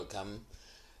welcome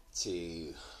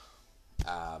to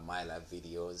my live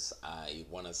videos. I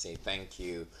want to say thank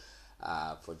you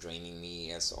for joining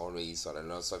me as always. Or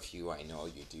lots of you, I know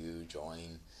you do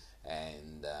join,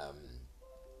 and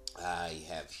I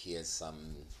have here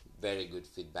some very good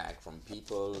feedback from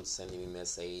people sending me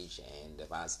message, and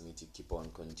they've asked me to keep on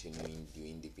continuing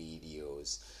doing the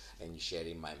videos and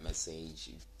sharing my message.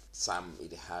 Some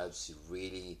it helps you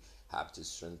really have to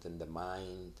strengthen the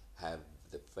mind, have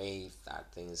the faith that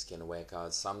things can work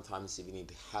out. Sometimes even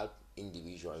it help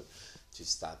individual to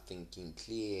start thinking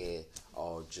clear,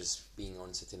 or just being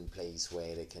on certain place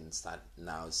where they can start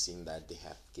now seeing that they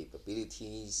have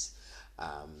capabilities,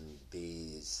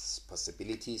 these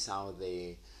possibilities out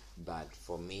there. But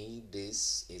for me,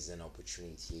 this is an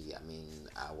opportunity. I mean,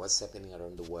 what's happening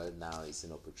around the world now is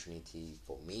an opportunity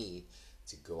for me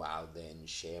to go out there and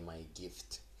share my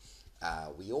gift.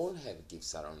 We all have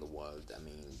gifts around the world. I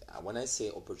mean, when I say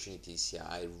opportunities here,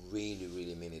 I really,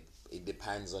 really mean it. It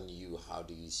depends on you. How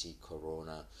do you see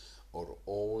Corona, or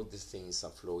all the things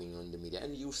are flowing on the media,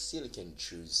 and you still can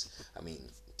choose. I mean,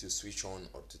 to switch on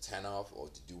or to turn off, or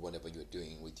to do whatever you're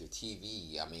doing with your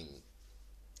TV. I mean,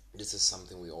 this is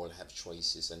something we all have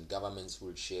choices, and governments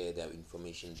will share their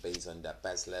information based on their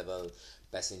best level,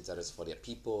 best interest for their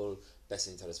people, best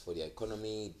interest for their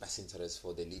economy, best interest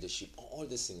for the leadership, all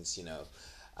these things,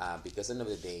 because at the end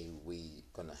of the day, we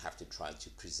gonna have to try to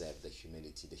preserve the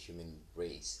humanity, the human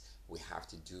race. We have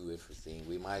to do everything.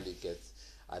 We might look at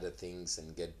other things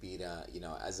and get bitter.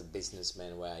 As a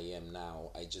businessman where I am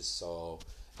now, I just saw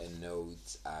a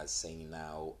note saying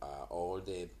now all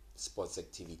the sports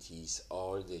activities,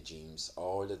 all the gyms,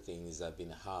 all the things have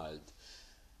been held,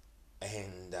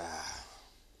 and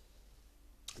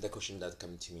the question that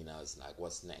come to me now is like,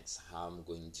 what's next? How I'm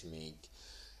going to make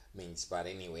means? But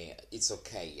anyway, it's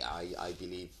okay. I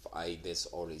believe there's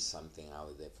always something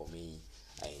out there for me,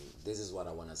 and this is what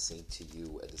I want to say to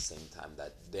you at the same time,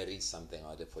 that there is something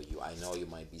out there for you. I know you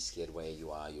might be scared where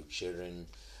you are, your children,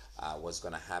 what's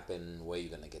gonna happen, where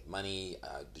you're gonna get money,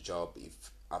 the job,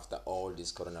 if after all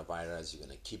this coronavirus you're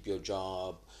gonna keep your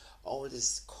job. All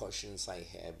these cautions I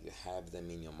have, you have them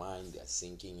in your mind, they're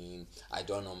sinking in. I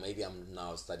don't know, maybe I'm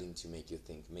now starting to make you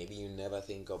think. Maybe you never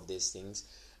think of these things,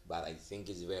 but I think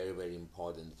it's very, very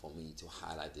important for me to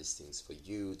highlight these things for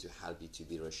you, to help you to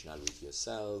be rational with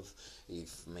yourself.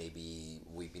 If maybe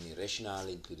we've been irrational,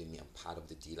 including me, I'm part of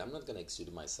the deal. I'm not going to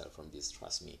exclude myself from this,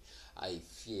 trust me. I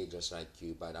fear just like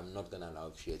you, but I'm not going to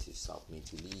allow fear to stop me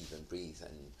to live and breathe,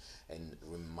 and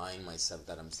remind myself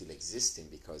that I'm still existing,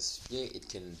 because fear, it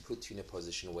can put you in a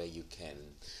position where you can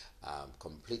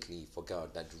completely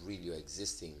forget that really you're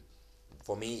existing.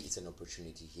 For me, it's an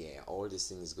opportunity here. All these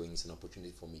things going is an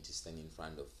opportunity for me to stand in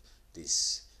front of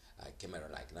this camera,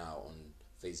 like now on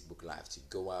Facebook Live, to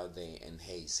go out there and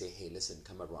say, hey, listen,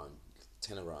 come around,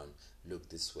 turn around, look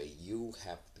this way. You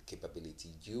have the capability.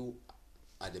 You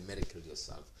are the miracle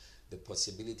yourself. The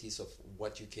possibilities of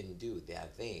what you can do, they are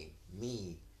there.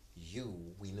 Me, you,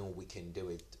 we know we can do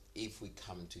it if we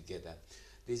come together.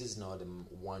 This is not a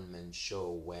one-man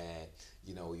show where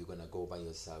you're gonna go by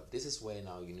yourself. This is where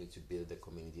now you need to build a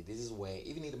community. This is where,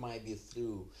 even it might be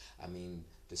through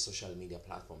the social media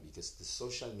platform, because the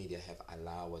social media have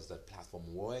allowed us that platform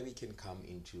where we can come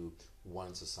into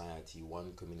one society,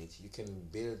 one community. You can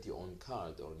build your own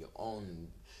card or your own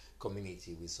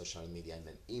community with social media. And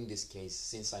then in this case,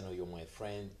 since I know you're my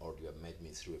friend, or you have met me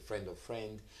through a friend of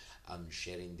friend, I'm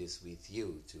sharing this with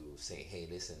you to say, hey,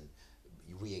 listen,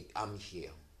 I'm here.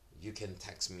 You can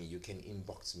text me, you can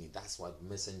inbox me. That's what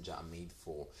Messenger are made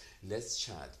for. Let's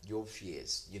chat your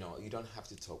fears. You don't have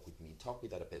to talk with me, talk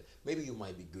with other people. Maybe you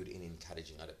might be good in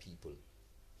encouraging other people.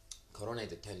 Corona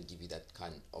can give you that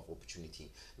kind of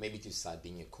opportunity, maybe to start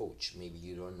being a coach. Maybe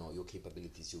you don't know your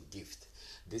capabilities, your gift.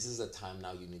 This is the time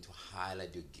now you need to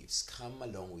highlight your gifts. Come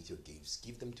along with your gifts,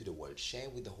 give them to the world, share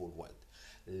with the whole world.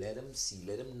 Let them see,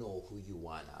 let them know who you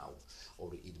are now.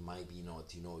 Or it might be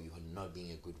not, you're not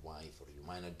being a good wife, or you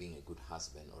might not being a good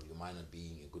husband, or you might not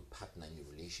being a good partner in your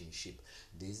relationship.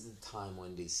 This is the time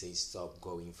when they say stop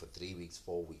going for 3 weeks,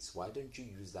 4 weeks. Why don't you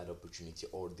use that opportunity,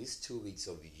 or these 2 weeks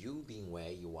of you being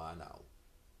where you are now?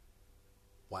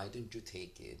 Why don't you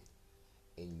take it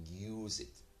and use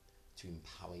it to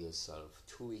empower yourself?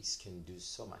 2 weeks can do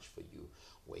so much for you,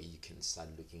 where you can start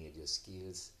looking at your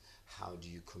skills. How do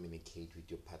you communicate with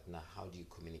your partner? How do you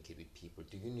communicate with people?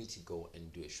 Do you need to go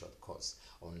and do a short course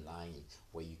online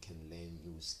where you can learn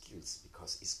new skills?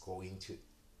 Because it's going to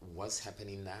what's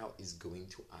happening now is going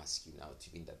to ask you now to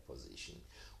be in that position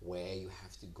where you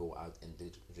have to go out and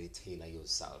retailer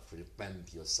yourself,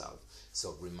 revamp yourself.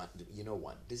 So you know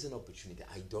what, this is an opportunity.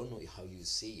 I don't know how you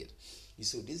see it.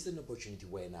 So this is an opportunity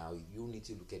where now you need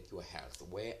to look at your health.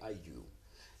 Where are you?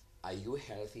 Are you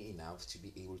healthy enough to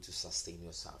be able to sustain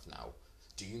yourself now?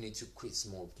 Do you need to quit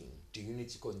smoking? Do you need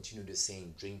to continue the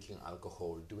same, drinking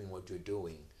alcohol, doing what you're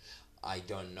doing? I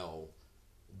don't know.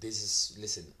 This is,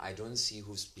 listen, I don't see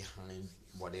who's behind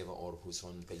whatever or who's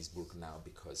on Facebook now,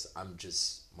 because I'm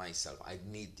just myself. I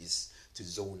need this to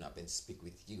zone up and speak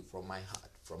with you from my heart,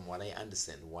 from what I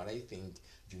understand, what I think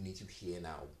you need to hear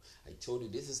now. I told you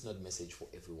this is not a message for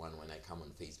everyone. When I come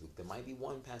on Facebook, there might be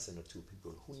one person or two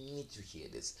people who need to hear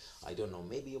this. I don't know,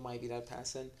 maybe you might be that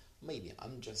person. Maybe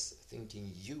I'm just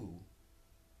thinking you,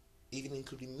 even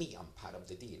including me, I'm part of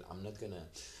the deal. I'm not gonna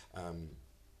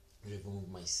remove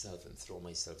myself and throw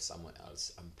myself somewhere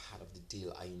else. I'm part of the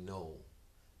deal. I know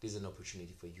there's an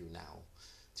opportunity for you now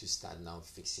to start now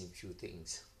fixing few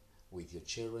things with your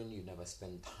children. You never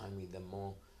spend time with them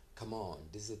more. Come on,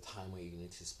 this is a time where you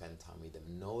need to spend time with them.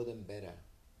 Know them better.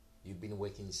 You've been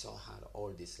working so hard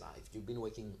all this life. You've been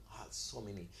working hard so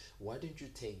many. Why don't you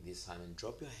take this time and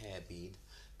drop your habit,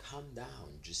 calm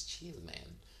down, just chill,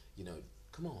 man. You know,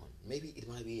 come on. Maybe it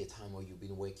might be a time where you've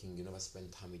been working, you never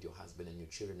spend time with your husband and your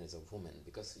children as a woman.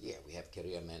 Because yeah, we have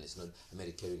career men. It's not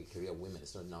career women.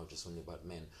 It's not now just only about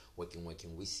men working.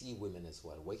 We see women as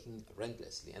well working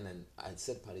relentlessly. And then the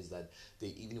sad part is that they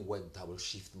even work double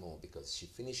shift more, because she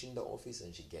finish in the office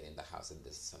and she get in the house and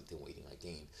there's something waiting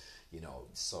again.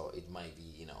 So it might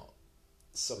be,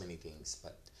 so many things.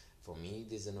 But for me,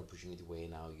 there's an opportunity where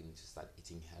now you need to start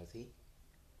eating healthy.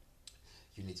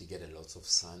 You need to get a lot of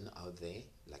sun out there.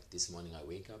 Like this morning I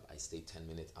wake up, I stay 10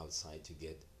 minutes outside to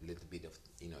get a little bit of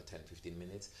 10-15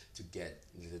 minutes to get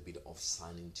a little bit of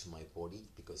sun into my body,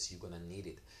 because you're gonna need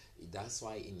it. That's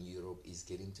why in Europe it's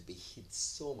getting to be hit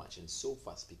so much and so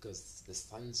fast, because the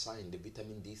sunshine, the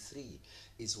vitamin D3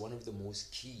 is one of the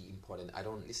most key important.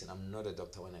 I'm not a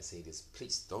doctor when I say this.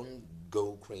 Please don't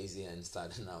go crazy and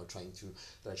start now trying to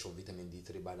search for vitamin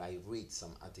D3, but I read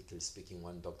some articles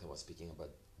one doctor was speaking about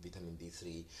vitamin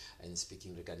D3 and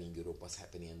speaking regarding Europe, what's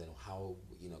happening, and then how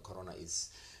corona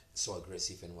is so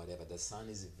aggressive and whatever. The sun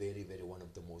is very, very one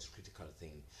of the most critical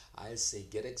thing. I'll say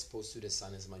get exposed to the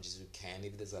sun as much as you can.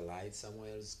 If there's a light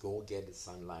somewhere else, go get the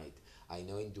sunlight. I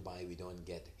know in Dubai we don't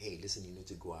get, hey, listen, you need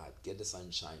to go out, get the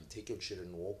sunshine, take your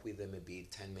children, walk with them maybe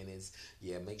 10 minutes.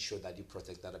 Yeah, make sure that you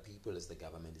protect other people, as the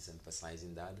government is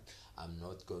emphasizing that. I'm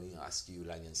not going to ask you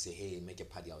and say, hey, make a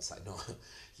party outside. No,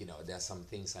 there are some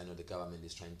things I know the government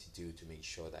is trying to do to make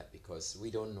sure that, because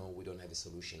we don't know, we don't have a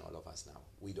solution, all of us now.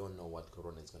 We don't know what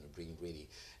corona is going to bring really,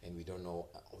 and we don't know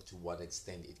to what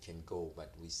extent it can go,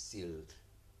 but we still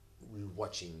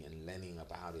watching and learning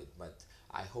about it. But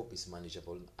I hope it's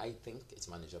manageable. I think it's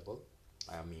manageable.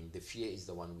 I mean, the fear is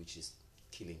the one which is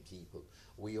killing people.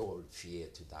 We all fear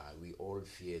to die. We all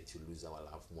fear to lose our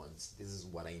loved ones. This is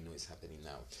what I know is happening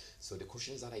now. So the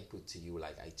questions that I put to you,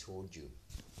 like I told you,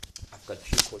 I've got a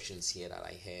few questions here that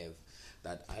I have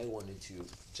that I wanted to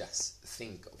just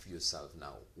think of yourself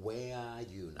now. Where are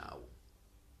you now?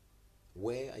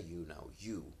 Where are you now?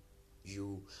 You,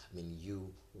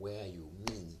 where are you?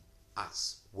 Me,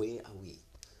 us, where are we?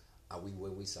 Are we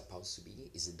where we're supposed to be?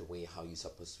 Is it the way how you're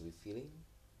supposed to be feeling?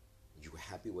 You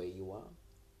happy where you are?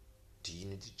 Do you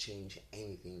need to change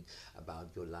anything about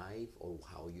your life, or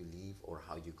how you live, or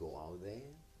how you go out there?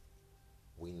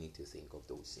 We need to think of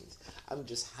those things. I'm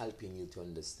just helping you to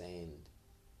understand.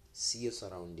 See your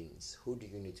surroundings. Who do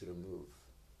you need to remove?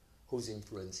 Who's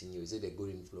influencing you? Is it a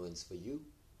good influence for you?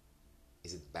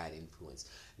 Is it bad influence?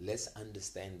 Let's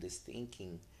understand this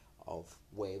thinking of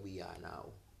where we are now,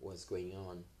 what's going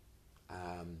on.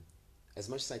 As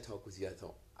much as I talk with you,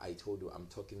 I told you I'm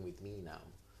talking with me now.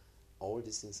 All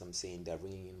these things I'm saying, they're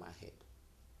ringing in my head.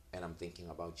 And I'm thinking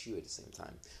about you at the same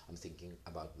time. I'm thinking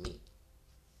about me.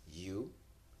 You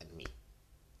and me.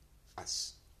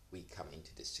 Us. We come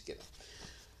into this together.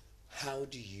 How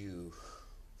do you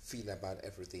feel about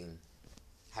everything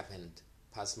happened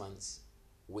past months,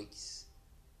 weeks,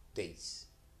 days?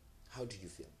 How do you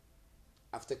feel?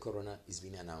 After Corona is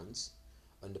being announced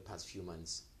on the past few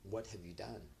months, what have you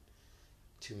done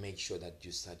to make sure that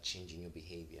you start changing your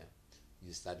behavior?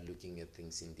 You start looking at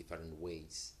things in different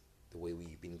ways. The way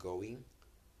we've been going,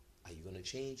 are you going to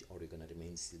change, or are you going to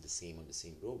remain still the same on the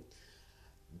same road?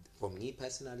 For me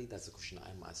personally, that's the question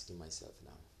I'm asking myself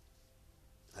now.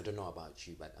 I don't know about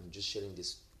you, but I'm just sharing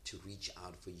this to reach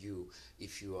out for you.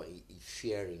 If you are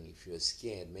fearing, if you're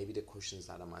scared, maybe the questions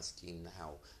that I'm asking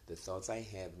now, the thoughts I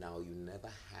have now, you never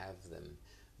have them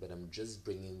but I'm just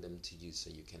bringing them to you so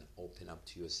you can open up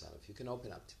to yourself. You can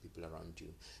open up to people around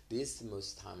you. This is the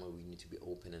most time where we need to be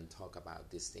open and talk about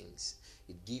these things.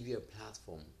 It gives you a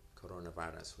platform,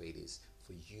 coronavirus, where it is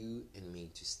for you and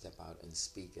me to step out and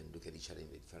speak and look at each other in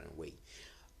a different way.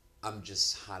 I'm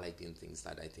just highlighting things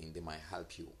that I think they might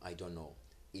help you. I don't know.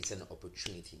 It's an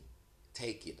opportunity.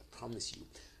 Take it. I promise you.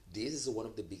 This is one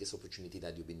of the biggest opportunity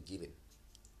that you've been given.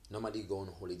 Normally, you go on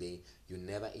holiday, you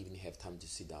never even have time to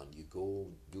sit down. You go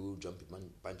do jumping,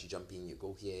 bungee jumping, you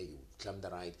go here, you climb the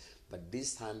ride. But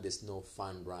this time, there's no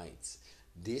fun rides.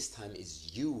 This time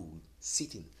is you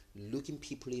sitting, looking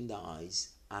people in the eyes,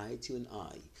 eye to an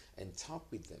eye, and talk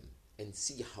with them and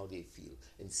see how they feel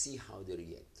and see how they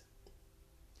react.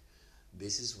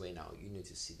 This is where now you need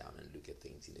to sit down and look at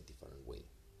things in a different way.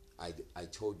 I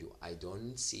told you, I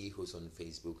don't see who's on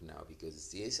Facebook now,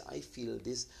 because this, I feel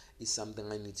this is something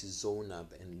I need to zone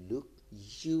up and look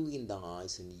you in the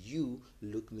eyes, and you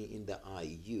look me in the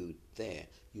eye. You there,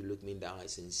 you look me in the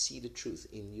eyes and see the truth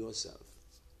in yourself.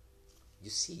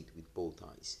 You see it with both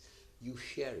eyes. You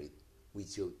hear it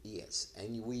with your ears,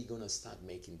 and we're gonna start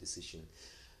making decision.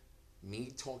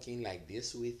 Me talking like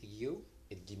this with you,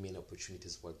 it gives me an opportunity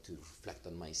as well to reflect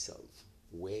on myself,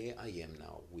 where I am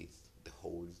now with the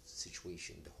whole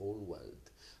situation, the whole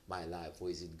world, my life, where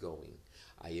is it going?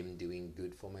 I am doing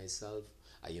good for myself.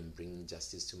 I am bringing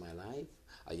justice to my life.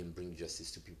 I am bringing justice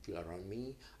to people around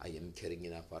me. I am caring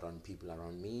enough around people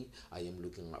around me. I am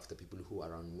looking after people who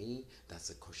are around me. That's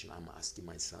a question I'm asking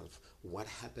myself. What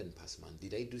happened past month?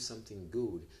 Did I do something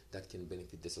good that can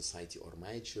benefit the society or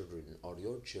my children or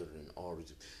your children or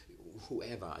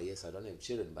whoever? Yes, I don't have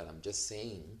children, but I'm just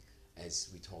saying, as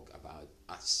we talk about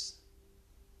us,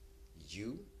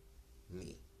 you,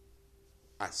 me,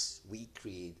 us, we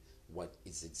create what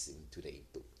is existing today,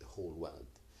 the whole world.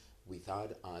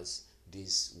 Without us,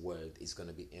 this world is going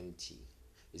to be empty.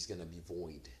 It's going to be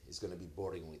void. It's going to be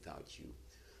boring without you.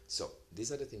 So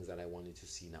these are the things that I wanted to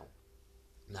see now.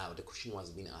 Now the question was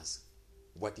being asked,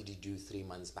 what did you do 3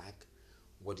 months back?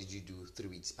 What did you do 3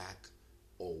 weeks back?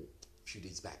 Or a few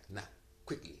days back? Now,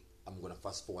 quickly, I'm going to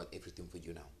fast forward everything for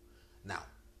you now. Now,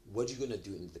 what are you going to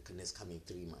do in the next coming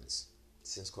 3 months?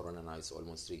 Since Corona now is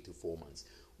almost 3 to 4 months.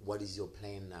 What is your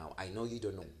plan now? I know you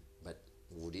don't know, but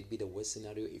would it be the worst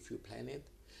scenario if you plan it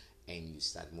and you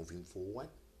start moving forward?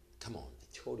 Come on, I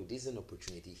told you, this is an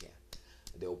opportunity here.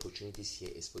 The opportunities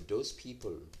here is for those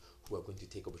people who are going to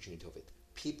take opportunity of it.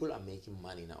 People are making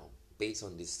money now based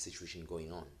on this situation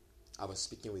going on. I was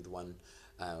speaking with one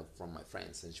from my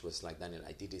friends, and she was like, Daniel,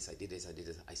 I did this,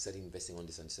 I started investing on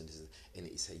this and this and this, and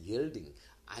it's yielding.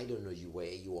 I don't know you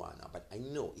where you are now, but I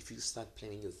know if you start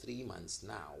planning your 3 months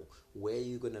now, where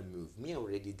you're gonna move. Me, I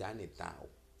already done it now.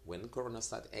 When Corona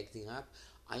start acting up,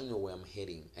 I know where I'm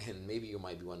heading, and maybe you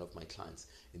might be one of my clients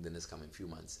in the next coming few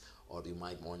months, or you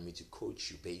might want me to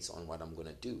coach you based on what I'm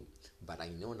gonna do. But I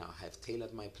know now I have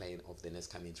tailored my plan of the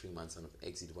next coming 3 months and of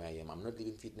exit where I am. I'm not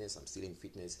leaving fitness, I'm still in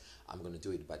fitness, I'm gonna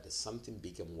do it, but there's something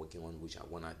big I'm working on which I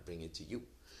wanna bring it to you.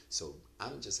 So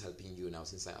I'm just helping you now,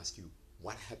 since I asked you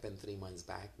what happened 3 months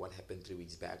back, what happened 3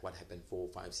 weeks back, what happened 4,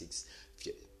 5, 6,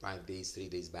 5 days, 3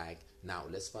 days back. Now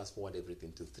let's fast forward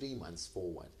everything to 3 months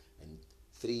forward and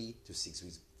 3 to 6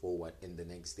 weeks forward in the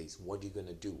next days. What are you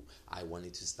gonna do? I want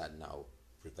you to start now.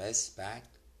 Reverse back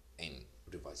and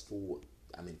reverse forward.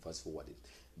 Fast forward it.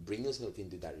 Bring yourself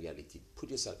into that reality. Put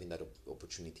yourself in that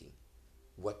opportunity.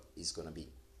 What is gonna be?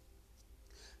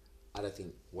 Other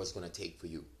thing, what's gonna take for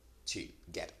you to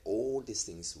get all these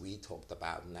things we talked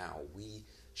about now, we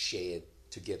shared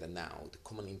together now, the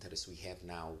common interest we have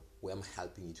now, where I'm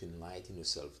helping you to enlighten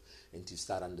yourself and to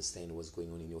start understanding what's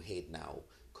going on in your head now.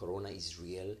 Corona is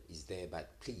real, is there,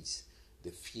 but please,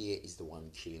 the fear is the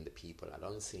one killing the people. I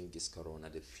don't think it's Corona.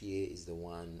 The fear is the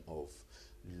one of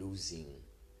losing.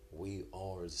 We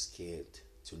all scared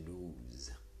to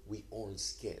lose. We all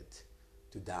scared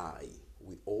to die.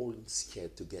 We all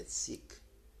scared to get sick.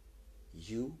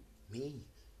 You, me,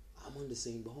 I'm on the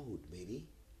same boat, baby.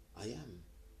 I am.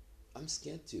 I'm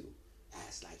scared too.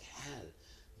 As like hell.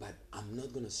 But I'm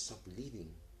not gonna stop living.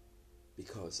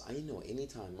 Because I know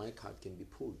anytime my card can be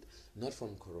pulled, not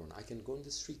from Corona. I can go on the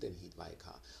street and hit by a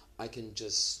car. I can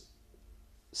just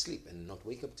sleep and not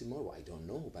wake up tomorrow. I don't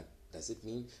know. But does it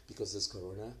mean because there's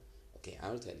Corona? Okay,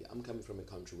 I'll tell you. I'm coming from a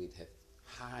country with a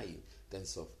high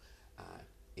sense of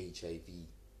HIV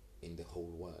in the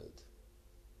whole world.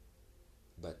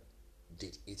 But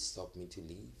did it stop me to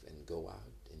live and go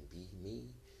out and be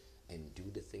me and do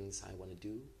the things I want to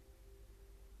do?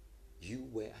 You,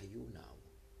 where are you now?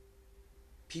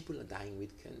 People are dying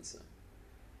with cancer.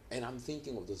 And I'm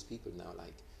thinking of those people now,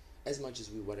 like, As much as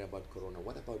we worry about corona,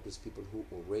 what about those people who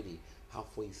already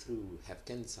halfway through have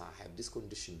cancer, have this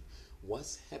condition?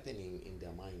 What's happening in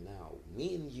their mind now?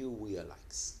 Me and you, we are like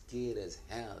scared as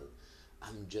hell.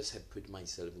 I'm just have put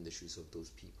myself in the shoes of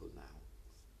those people now.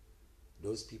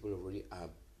 Those people already are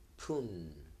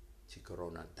prone to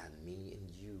corona than me and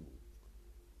you.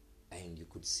 And you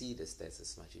could see the stats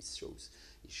as much it shows.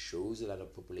 It shows a lot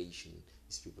of population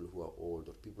is people who are old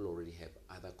or people already have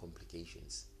other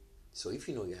complications. So if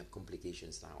you know you have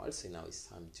complications now, I'll say now it's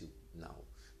time to now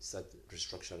start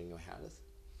restructuring your health.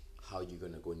 How you're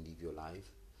gonna go and live your life,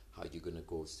 how you're gonna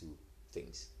go through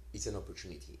things. It's an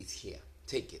opportunity. It's here.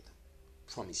 Take it.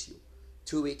 Promise you.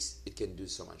 2 weeks, it can do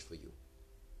so much for you.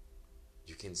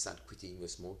 You can start quitting your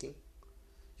smoking.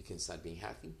 You can start being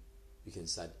happy. You can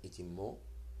start eating more,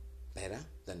 better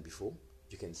than before.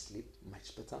 You can sleep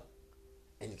much better.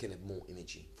 And you can have more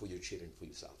energy for your children, for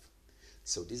yourself.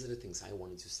 So these are the things I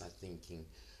wanted to start thinking,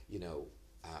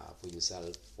 for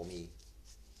yourself, for me.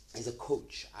 As a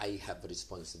coach, I have a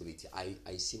responsibility.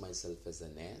 I see myself as a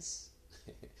nurse.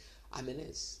 I'm a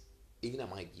nurse. Even I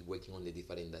might be working on a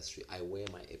different industry. I wear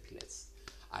my epaulets.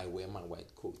 I wear my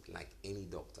white coat like any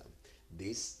doctor.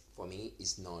 This, for me,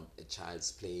 is not a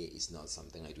child's play. It's not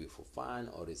something I do for fun,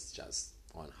 or it's just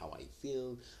on how I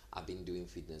feel. I've been doing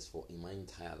fitness for in my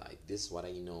entire life. This is what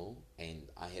I know, and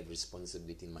I have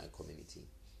responsibility in my community.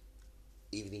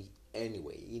 Even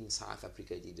anyway, in South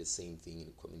Africa, I did the same thing in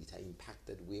the community. I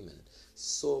impacted women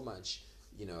so much,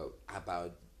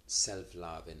 about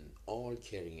self-love and all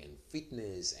caring and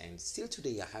fitness. And still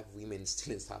today, I have women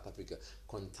still in South Africa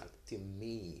contacting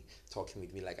me, talking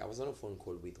with me. Like I was on a phone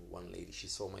call with one lady. She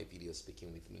saw my video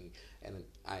speaking with me, and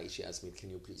she asked me,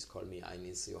 "Can you please call me? I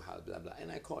need your help." Blah blah. And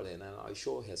I called her and I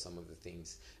showed her some of the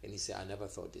things. And he said, "I never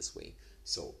thought this way."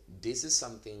 So this is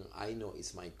something I know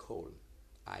is my call.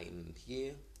 I'm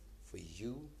here for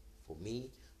you, for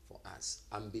me, for us.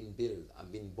 I'm being built, I'm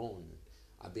being born,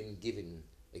 I've been given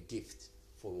a gift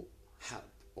for help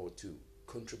or to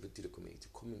contribute to the community,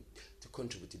 to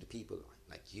contribute to the people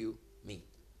like you, me.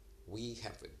 We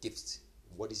have a gift.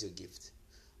 What is your gift?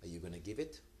 Are you going to give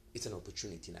it? It's an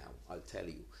opportunity now. I'll tell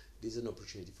you. This is an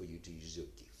opportunity for you to use your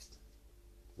gift.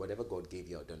 Whatever God gave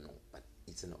you, I don't know, but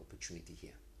it's an opportunity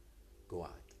here. Go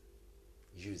out.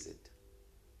 Use it.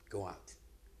 Go out.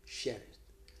 Share it.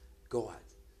 Go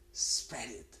out. Spread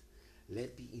it. Let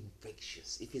it be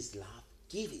infectious. If it's love,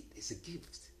 give it. It's a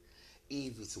gift.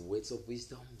 If it's words of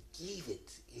wisdom, give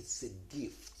it. It's a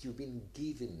gift. You've been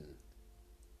given.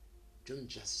 Don't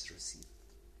just receive.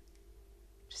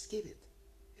 Just give it.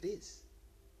 It is.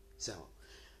 So,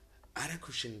 other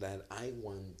question that I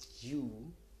want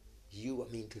you,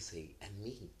 I mean to say, and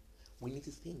me, we need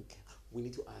to think. We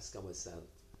need to ask ourselves,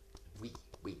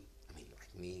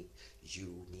 me,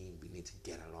 you, me, we need to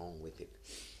get along with it.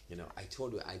 I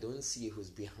told you, I don't see who's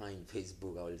behind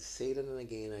Facebook. I will say that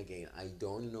again and again. I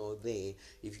don't know there.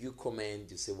 If you comment,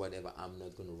 you say whatever, I'm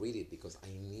not going to read it because I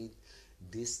need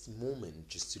this moment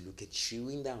just to look at you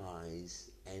in the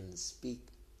eyes and speak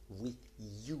with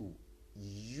you.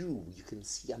 You can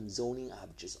see I'm zoning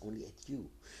up just only at you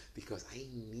because I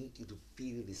need you to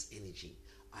feel this energy.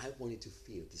 I want you to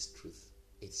feel this truth.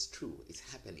 It's true. It's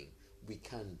happening. We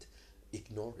can't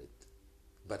ignore it.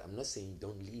 But I'm not saying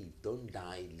don't live, don't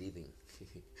die living,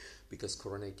 because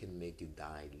Corona can make you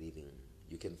die living.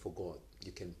 You can forget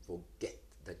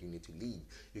that you need to live.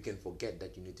 You can forget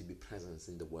that you need to be present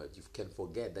in the world. You can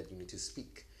forget that you need to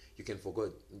speak. You can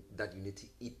forget that you need to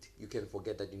eat. You can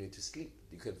forget that you need to sleep.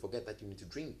 You can forget that you need to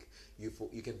drink. You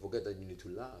can forget that you need to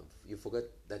love. You forget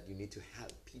that you need to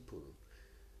help people.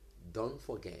 Don't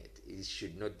forget, it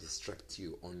should not distract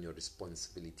you on your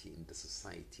responsibility in the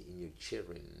society, in your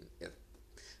children,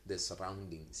 the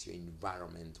surroundings, your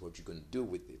environment, what you're going to do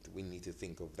with it. We need to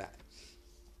think of that.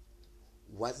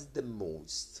 What's the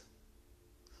most,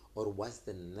 or what's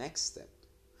the next step?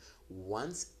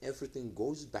 Once everything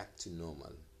goes back to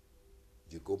normal,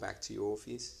 you go back to your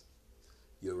office,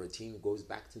 your routine goes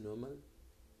back to normal,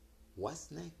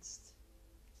 what's next?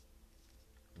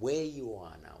 Where you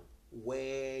are now,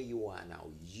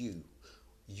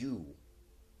 you,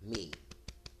 me,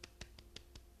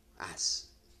 us,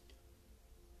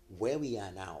 where we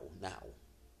are now,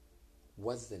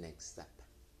 what's the next step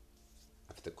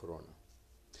after Corona?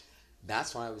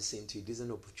 That's why I was saying to you, this is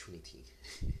an opportunity.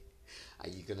 Are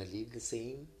you going to live the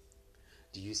same?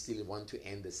 Do you still want to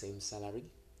earn the same salary?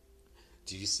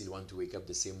 Do you still want to wake up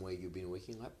the same way you've been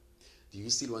waking up? Do you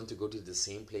still want to go to the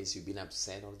same place you've been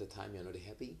upset all the time, you're not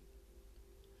happy?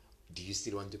 Do you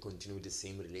still want to continue the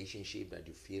same relationship that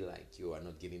you feel like you are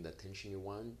not getting the attention you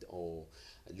want? Or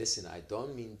listen, I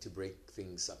don't mean to break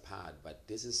things apart, but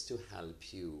this is to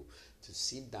help you to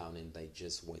sit down and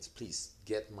digest words. Please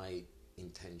get my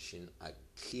intention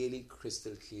clearly,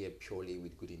 crystal clear, purely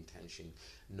with good intention,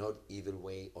 not evil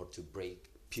way or to break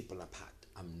people apart.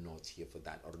 I'm not here for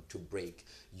that, or to break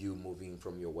you moving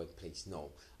from your workplace.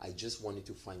 No, I just wanted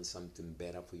to find something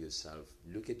better for yourself.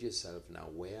 Look at yourself now.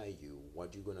 Where are you?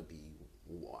 What you gonna be?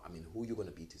 I mean, who you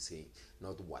gonna be to say,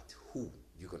 not what, who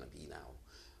you gonna be now.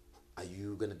 Are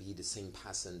you gonna be the same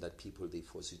person that people they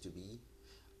force you to be?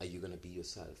 Are you gonna be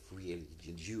yourself, really?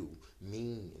 You,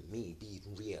 me, be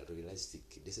real,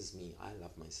 realistic. This is me. I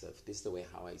love myself. This is the way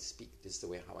how I speak. This is the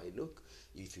way how I look.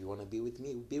 If you wanna be with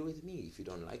me, be with me. If you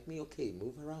don't like me, okay,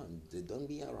 move around. Don't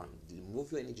be around.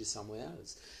 Move your energy somewhere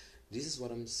else. This is what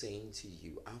I'm saying to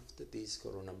you. After this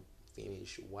corona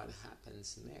finish, what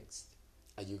happens next?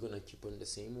 Are you gonna keep on the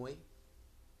same way?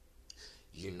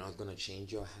 You're not gonna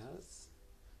change your health?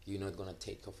 You're not gonna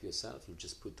take off yourself. You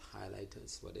just put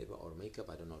highlighters, whatever, or makeup.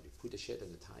 I don't know. You put a shirt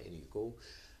and a tie, and you go.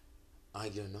 I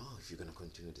don't know if you're gonna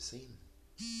continue the same.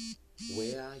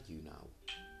 Where are you now?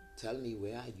 Tell me,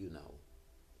 where are you now?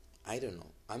 I don't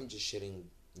know. I'm just sharing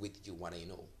with you what I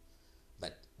know.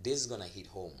 But this is gonna hit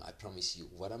home. I promise you.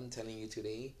 What I'm telling you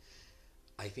today,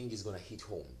 I think it's gonna hit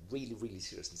home. Really, really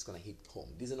seriously, it's gonna hit home.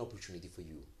 This is an opportunity for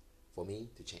you, for me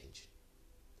to change,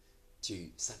 to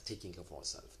start taking care of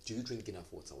ourselves. Do you drink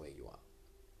enough water where you are?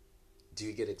 Do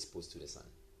you get exposed to the sun?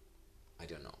 I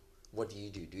don't know. What do?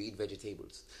 Do you eat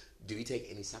vegetables? Do you take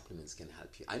any supplements can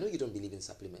help you? I know you don't believe in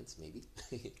supplements, maybe.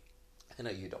 I know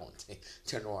you don't.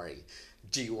 Don't worry.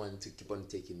 Do you want to keep on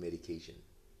taking medication?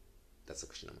 That's the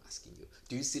question I'm asking you.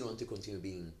 Do you still want to continue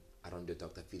being around your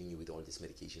doctor feeding you with all this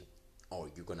medication? Or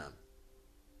you gonna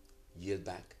yield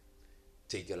back,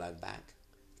 take your life back,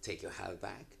 take your health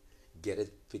back, get a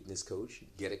fitness coach,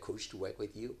 get a coach to work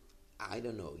with you? I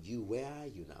don't know. You, where are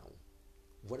you now?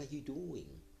 What are you doing?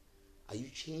 Are you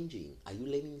changing? Are you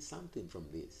learning something from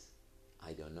this?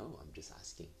 I don't know. I'm just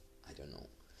asking. I don't know.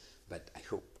 But I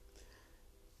hope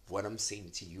what I'm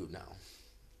saying to you now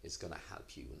is going to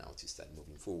help you now to start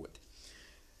moving forward.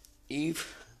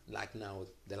 If, like now,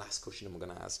 the last question I'm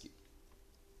going to ask you,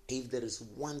 if there is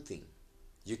one thing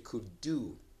you could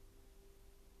do,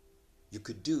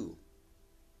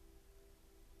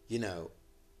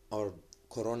 or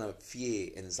corona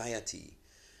fear, anxiety,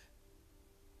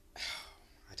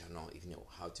 I don't know even know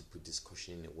how to put this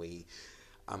question in a way.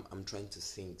 I'm trying to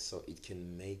think so it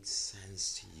can make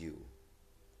sense to you.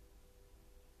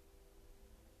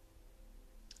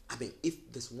 I mean,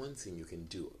 if there's one thing you can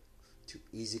do to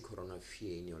ease corona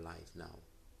fear in your life now,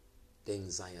 the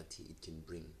anxiety it can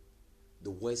bring,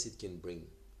 the worst it can bring,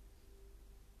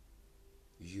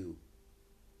 you,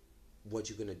 what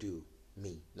you're gonna do,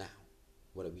 me, now,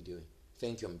 what are we doing?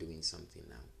 Thank you, I'm doing something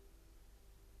now.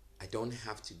 I don't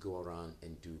have to go around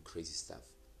and do crazy stuff.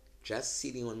 Just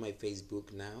sitting on my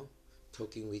Facebook now,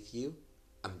 talking with you,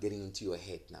 I'm getting into your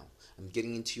head now. I'm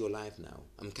getting into your life now.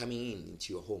 I'm coming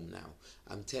into your home now.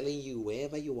 I'm telling you,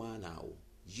 wherever you are now,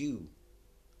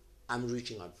 I'm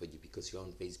reaching out for you because you're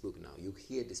on Facebook now. You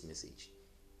hear this message.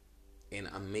 And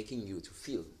I'm making you to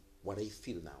feel what I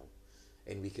feel now.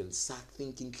 And we can start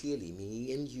thinking clearly,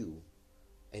 me and you,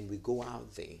 and we go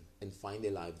out there and find a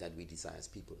life that we desire as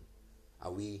people.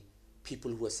 Are we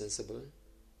people who are sensible?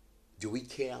 Do we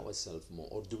care ourselves more,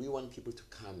 or do we want people to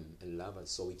come and love us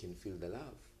so we can feel the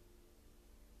love?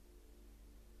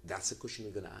 That's the question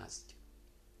we're going to ask.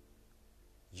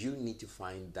 You need to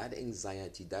find that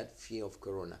anxiety, that fear of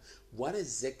corona. What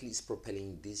exactly is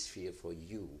propelling this fear for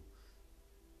you?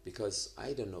 Because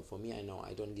I don't know. For me, I know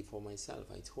I don't live for myself.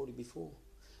 I told you before.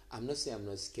 I'm not saying I'm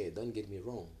not scared. Don't get me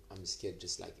wrong. I'm scared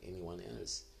just like anyone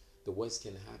else. The worst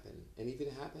can happen. And if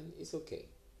it happens, it's okay.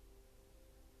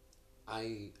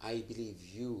 I believe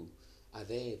you are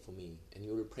there for me and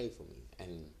you will pray for me.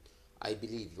 And I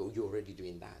believe you're already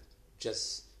doing that.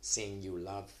 Just saying you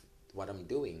love what I'm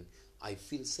doing, I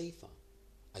feel safer.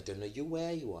 I don't know you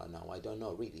where you are now. I don't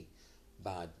know really.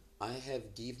 But I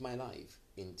have give my life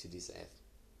into this earth.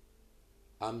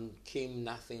 Came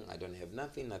nothing. I don't have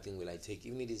nothing. Nothing will I take.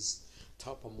 Even this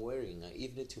top I'm wearing,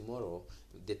 even tomorrow,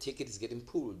 the ticket is getting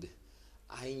pulled.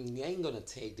 I ain't gonna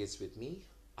take this with me.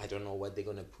 I don't know what they're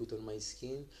gonna put on my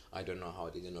skin. I don't know how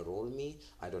they're gonna roll me.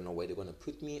 I don't know where they're gonna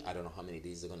put me. I don't know how many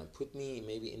days they're gonna put me.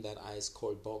 Maybe in that ice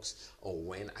cold box or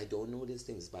when. I don't know these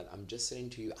things. But I'm just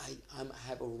saying to you, I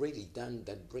have already done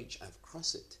that bridge. I've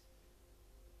crossed it.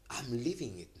 I'm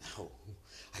living it now.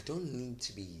 I don't need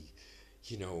to be,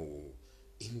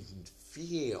 in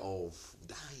fear of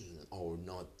dying or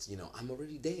not. I'm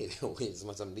already there. As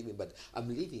much as I'm living, but I'm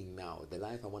living now the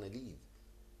life I want to live.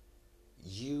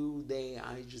 You there,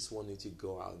 I just want you to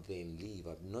go out there and live.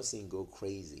 I'm not saying go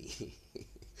crazy.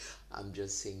 I'm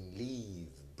just saying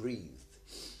live, breathe,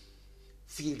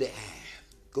 feel the air,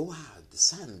 go out, the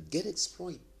sun, get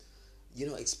exploit.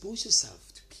 Expose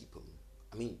yourself to people.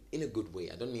 I mean, in a good way.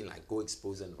 I don't mean like go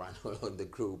expose and run on the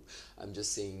group. I'm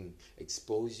just saying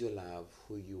expose your love,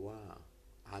 who you are.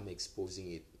 I'm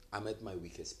exposing it. I'm at my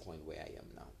weakest point where I am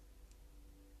now.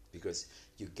 Because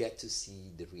you get to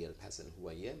see the real person who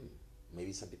I am.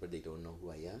 Maybe some people, they don't know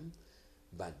who I am,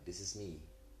 but this is me.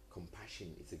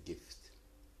 Compassion is a gift.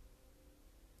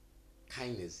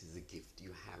 Kindness is a gift.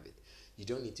 You have it. You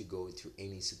don't need to go to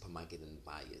any supermarket and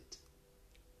buy it.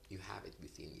 You have it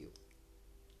within you.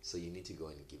 So you need to go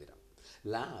and give it up.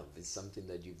 Love is something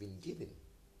that you've been given.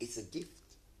 It's a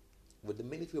gift. But the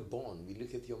minute you're born, we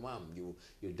look at your mom,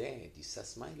 you're dead, you start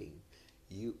smiling.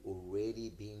 You already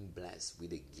been blessed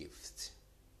with a gift.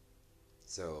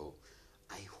 So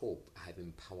I hope I've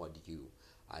empowered you.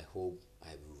 I hope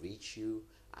I've reached you.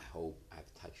 I hope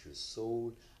I've touched your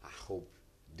soul. I hope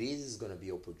this is going to be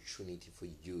an opportunity for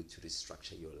you to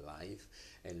restructure your life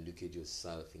and look at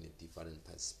yourself in a different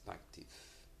perspective.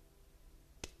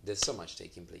 There's so much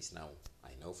taking place now,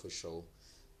 I know for sure.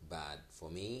 But for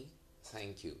me,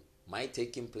 thank you. My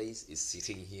taking place is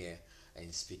sitting here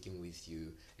and speaking with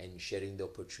you and sharing the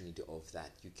opportunity of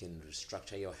that. You can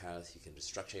restructure your health, you can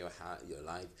restructure your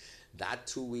life. That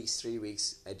 2 weeks, 3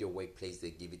 weeks at your workplace,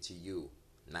 they give it to you.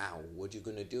 Now, what are you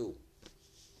going to do?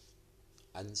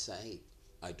 Answer it.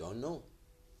 I don't know.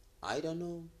 I don't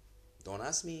know. Don't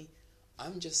ask me.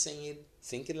 I'm just saying it.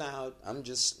 Think it loud. I'm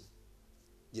just,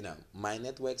 my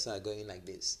networks are going like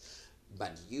this.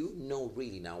 But you know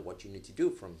really now what you need to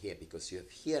do from here because you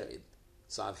have heard it.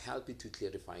 So I've helped you to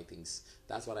clarify things.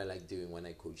 That's what I like doing when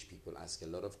I coach people. Ask a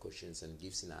lot of questions and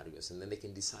give scenarios, and then they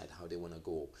can decide how they want to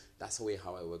go. That's the way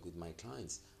how I work with my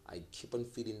clients. I keep on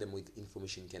feeding them with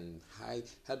information, can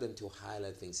help them to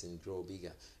highlight things and grow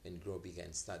bigger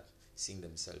and start seeing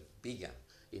themselves bigger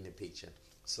in the picture.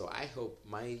 So I hope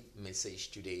my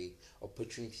message today,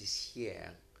 opportunities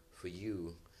here for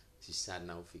you to start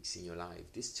now fixing your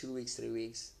life. These 2 weeks, 3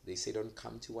 weeks, they say don't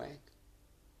come to work.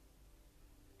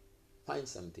 Find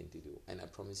something to do, and I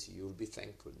promise you, you'll be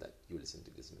thankful that you listened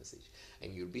to this message,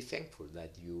 and you'll be thankful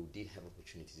that you did have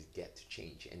opportunity to get to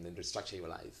change and then restructure your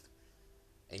life.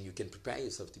 And you can prepare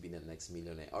yourself to be the next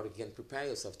millionaire, or you can prepare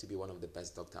yourself to be one of the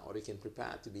best doctors, or you can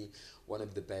prepare to be one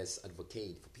of the best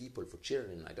advocate for people, for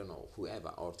children, I don't know, whoever,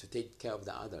 or to take care of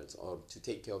the adults, or to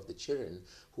take care of the children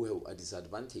who are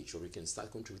disadvantaged, or you can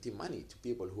start contributing money to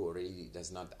people who already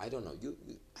does not, I don't know,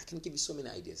 I can give you so many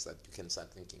ideas that you can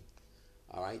start thinking.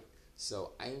 All right,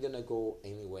 so I ain't gonna go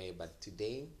anywhere, but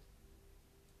today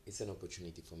it's an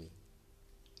opportunity for me.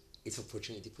 It's an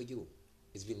opportunity for you.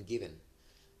 It's been given.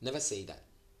 Never say that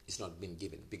it's not been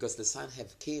given, because the sun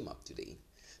have came up today.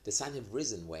 The sun have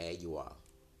risen where you are,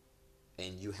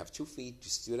 and you have 2 feet to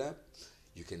stood up.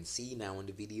 You can see now on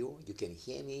the video, you can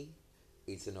hear me.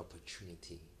 It's an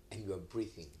opportunity, and you are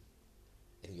breathing,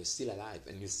 and you're still alive,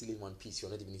 and you're still in one piece.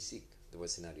 You're not even sick. The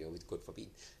worst scenario, with God forbid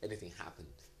anything happened.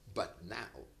 But now,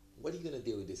 what are you going to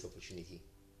do with this opportunity?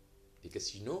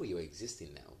 Because you know you're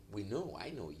existing now. I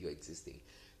know you're existing.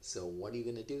 So what are you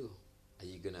going to do? Are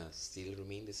you going to still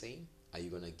remain the same? Are you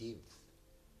going to give?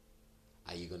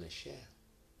 Are you going to share?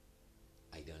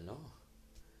 I don't know.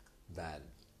 But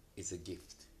it's a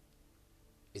gift.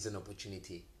 It's an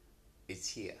opportunity. It's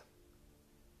here.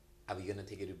 Are we going to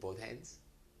take it with both hands?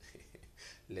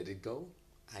 Let it go?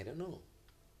 I don't know.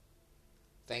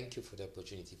 Thank you for the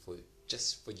opportunity, for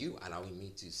you allowing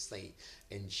me to stay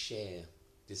and share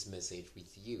this message with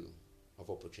you of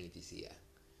opportunities here.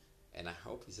 And I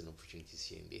hope it's an opportunity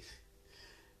here indeed.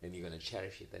 And you're going to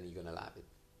cherish it and you're going to love it.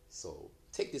 So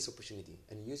take this opportunity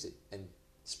and use it and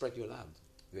spread your love,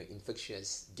 your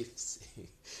infectious gifts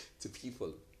to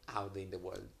people out there in the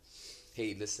world.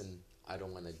 Hey, listen, I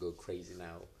don't want to go crazy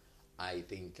now. I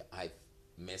think I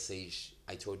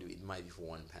told you it might be for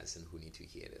one person who need to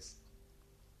hear this.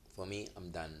 For me,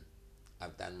 I'm done.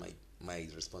 I've done my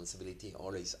responsibility.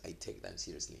 Always, I take them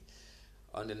seriously.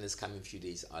 On the next coming few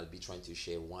days, I'll be trying to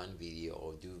share one video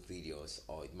or do videos,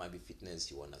 or it might be fitness.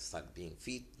 You want to start being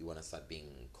fit. You want to start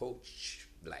being coach,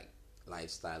 like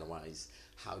lifestyle-wise.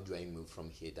 How do I move from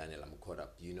here, Daniel? I'm caught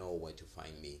up. You know where to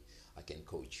find me. I can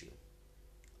coach you.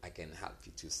 I can help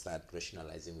you to start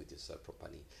rationalizing with yourself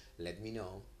properly. Let me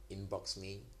know. Inbox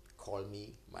me. Call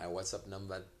me. My WhatsApp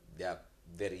number. They are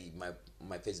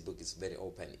my Facebook is very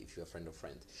open. If you're a friend of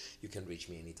friend, you can reach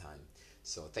me anytime.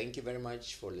 So thank you very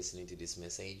much for listening to this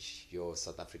message. Your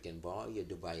South African boy, your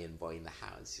Dubaian boy in the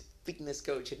house, your fitness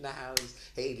coach in the house.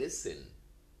 Hey, listen,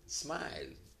 smile.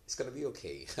 It's gonna be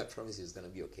okay. I promise you, it's gonna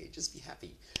be okay. Just be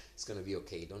happy. It's gonna be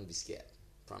okay. Don't be scared.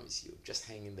 Promise you. Just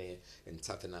hang in there and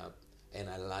toughen up. And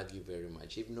I love you very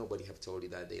much. If nobody have told you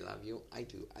that they love you, I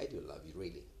do. I do love you,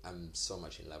 really. I'm so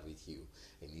much in love with you.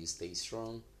 And you stay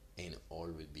strong, and all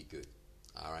will be good.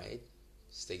 All right.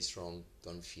 Stay strong.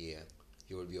 Don't fear.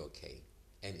 You will be okay.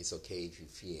 And it's okay if you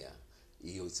fear.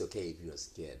 It's okay if you are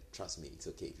scared. Trust me, it's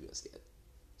okay if you are scared.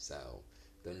 So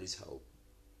don't lose hope.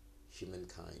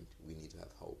 Humankind, we need to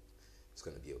have hope. It's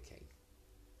gonna be okay.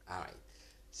 All right.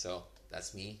 So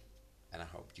that's me, and I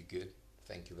hope you're good.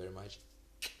 Thank you very much,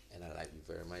 and I love you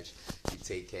very much. You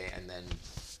take care, and then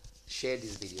share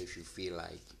this video if you feel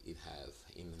like it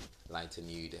have enlightened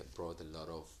you, that brought a lot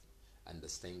of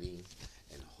understanding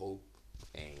and hope.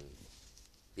 And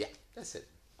yeah, that's it.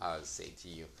 I'll say to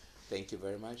you, thank you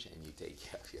very much, and you take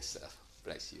care of yourself.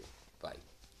 Bless you. Bye.